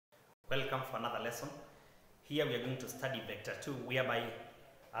Welcome for another lesson. Here we are going to study vector 2, whereby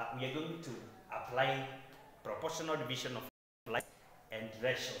we are going to apply proportional division of lines and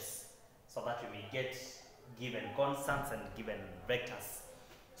ratios so that we will get given constants and given vectors.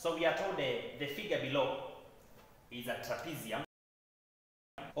 So we are told the figure below is a trapezium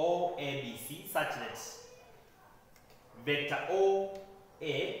OABC such that vector OA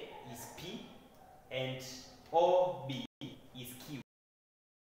is P and OB is Q.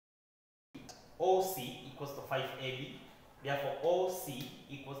 OC equals to 5AB, therefore OC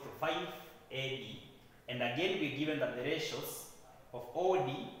equals to 5AB, and again we're given that the ratios of OD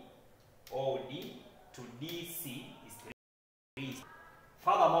to DC is 3.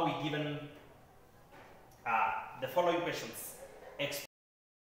 Furthermore, we're given the following questions.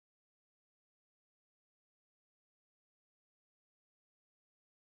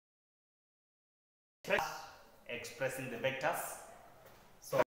 Expressing the vectors.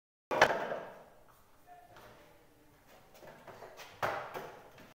 So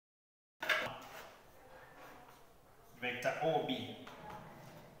vector OB.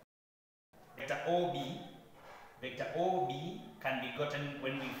 Vector OB can be gotten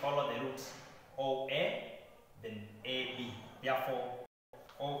when we follow the root OA, then AB. Therefore,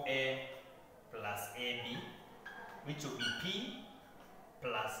 OA plus AB, which will be P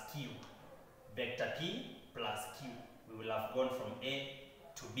plus Q. Vector P plus Q. We will have gone from A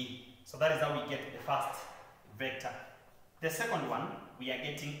to B. So that is how we get the first vector. The second one, we are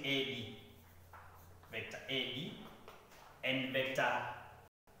getting AD. Vector AD. And vector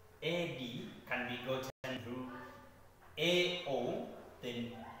AD can be gotten through AO,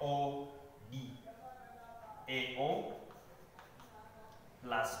 then OD. AO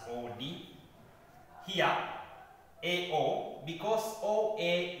plus OD. Here, AO, because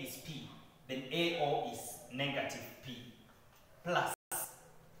OA is P, then AO is negative P plus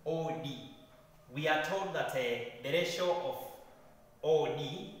OD. We are told that the ratio of OD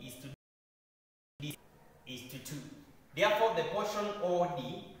is to 2. Therefore, the portion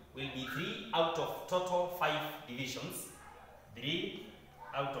OD will be 3 out of total 5 divisions. 3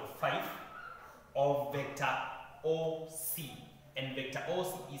 out of 5 of vector OC. And vector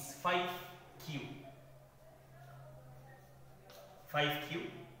OC is 5Q. 5Q.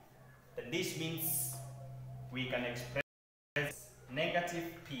 Then this means we can express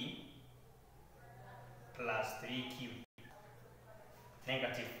negative P plus 3Q.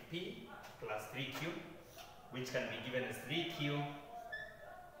 Negative P plus 3Q, which can be given as 3Q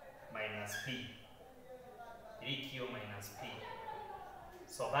minus P. 3Q minus P.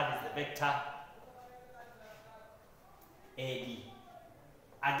 So that is the vector AD.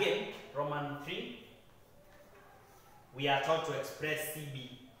 Again, Roman 3, we are told to express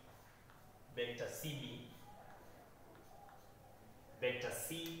CB. Vector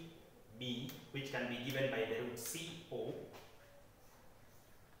CB, which can be given by the root CO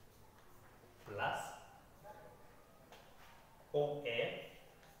plus OA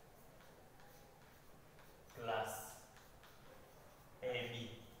plus AB.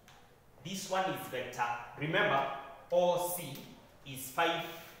 This one is vector. Remember, OC is 5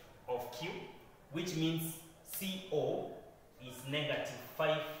 of Q, which means CO is negative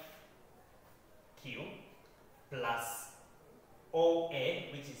 5Q plus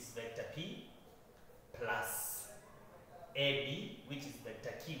OA, which is vector P, plus AB, which is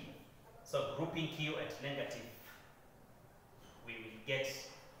vector Q. So grouping Q at negative, we will get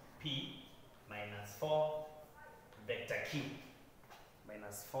P minus 4 vector Q.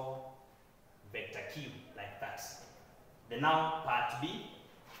 Minus 4 vector Q, like that. Then now part B.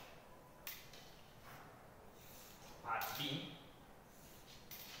 Part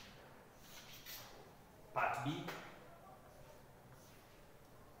B.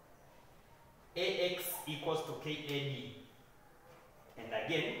 AX equals to KAB. And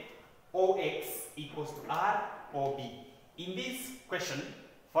again, OX equals to ROB. In this question,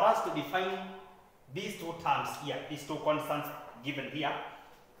 for us to define these two terms here, these two constants given here,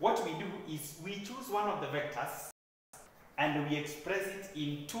 what we do is we choose one of the vectors and we express it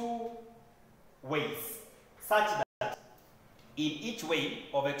in two ways, such that in each way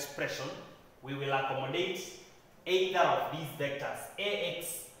of expression, we will accommodate either of these vectors,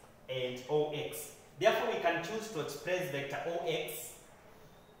 AX and OX. Therefore, we can choose to express vector OX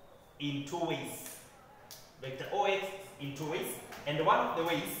in two ways. Vector OX in two ways. And one of the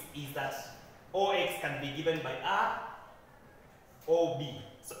ways is that OX can be given by ROB.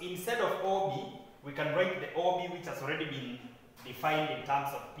 So instead of OB, we can write the OB, which has already been defined in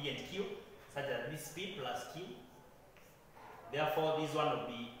terms of P and Q, such that this P plus Q. Therefore, this one will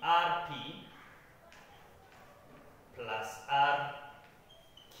be RP plus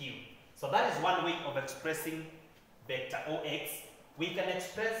RQ. So that is one way of expressing vector OX. We can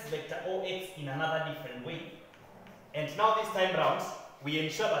express vector OX in another different way. And now this time round, we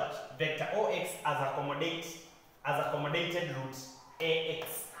ensure that vector OX has accommodated root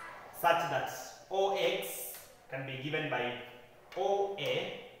AX, such that OX can be given by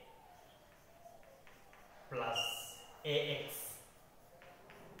OA plus AX.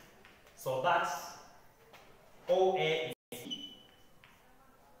 So that's OA is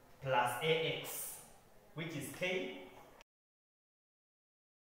plus AX, which is K.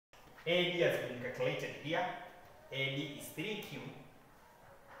 AD has been calculated here. AD is 3Q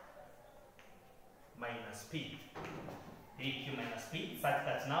minus P. 3Q minus P, such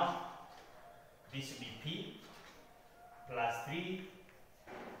that now this should be P plus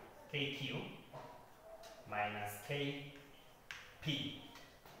 3KQ minus KP.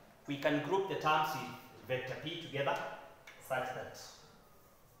 We can group the terms with vector P together such that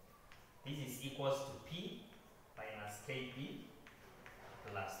this is equals to P minus KP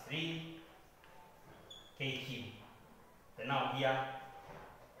plus 3KQ. Then now here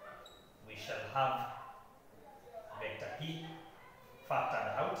we shall have vector P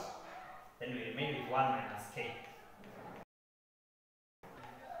factored out, then we remain with 1 minus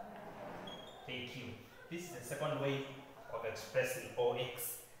KQ. This is the second way of expressing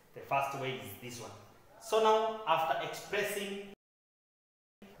OX. The first way is this one. So now, after expressing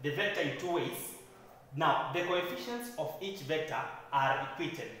the vector in two ways, now the coefficients of each vector are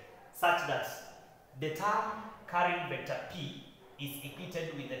equated such that the term carrying vector P is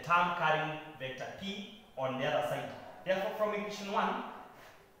equated with the term carrying vector P on the other side. Therefore, from equation 1,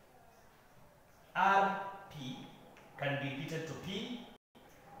 RP can be equated to P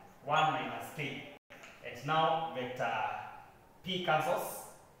 1 minus K. And now vector P cancels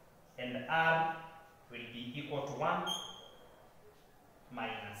and R will be equal to 1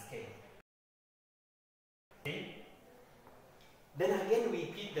 minus K. Okay. Then again we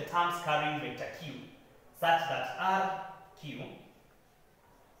repeat the terms carrying vector Q such that RQ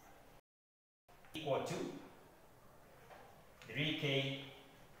equal to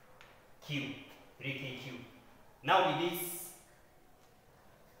 3KQ. Now with this,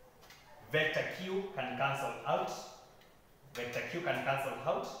 vector Q can cancel out,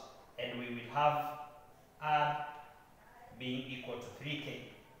 and we will have R being equal to 3K,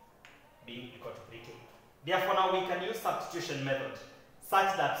 Therefore now we can use substitution method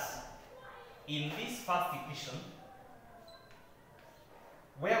such that in this first equation,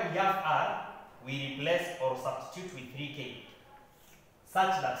 where we have R, we replace or substitute with 3K,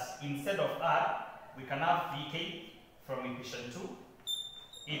 such that instead of R, we can have 3K from equation 2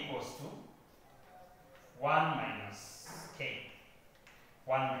 equals to 1 minus K.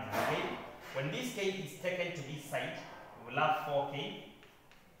 1 minus K. When this K is taken to this side, we will have 4K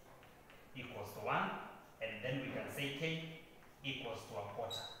equals to 1, and then we can say K equals to a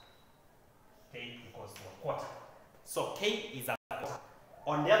quarter. K equals to a quarter. So K is a quarter.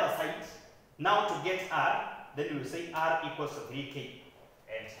 On the other side, now to get R, then we will say R equals to 3K.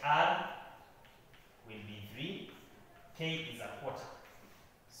 And R will be 3. K is a quarter.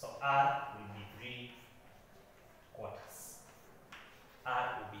 So R will be 3 quarters.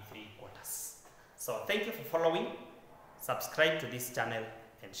 R will be 3 quarters. So thank you for following. Subscribe to this channel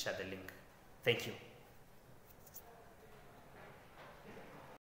and share the link. Thank you.